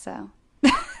 cool. So.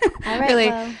 All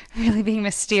right, really being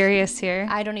mysterious here.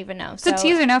 I don't even know. It's a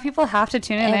teaser. Now people have to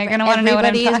tune in. They're going to want to know what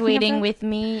I'm talking about. Everybody is waiting with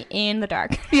me in the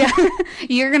dark. Yeah.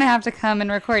 You're going to have to come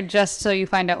and record just so you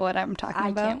find out what I'm talking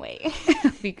about. I can't wait.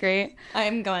 It'll be great.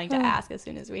 I'm going to ask as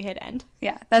soon as we hit end.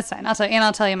 Yeah, that's fine. I'll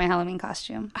tell you my Halloween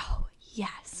costume. Oh,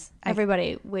 yes.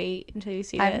 Everybody, wait until you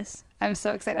see this. I'm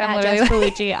so excited. At Jess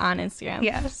Bellucci on Instagram.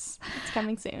 Yes. It's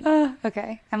coming soon.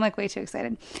 Okay. I'm like way too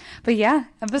excited. But yeah,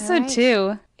 episode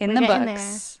 2 in the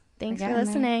books. Thanks for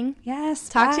listening. Yes.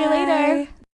 Talk to you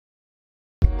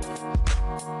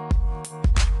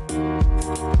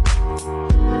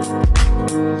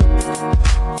later.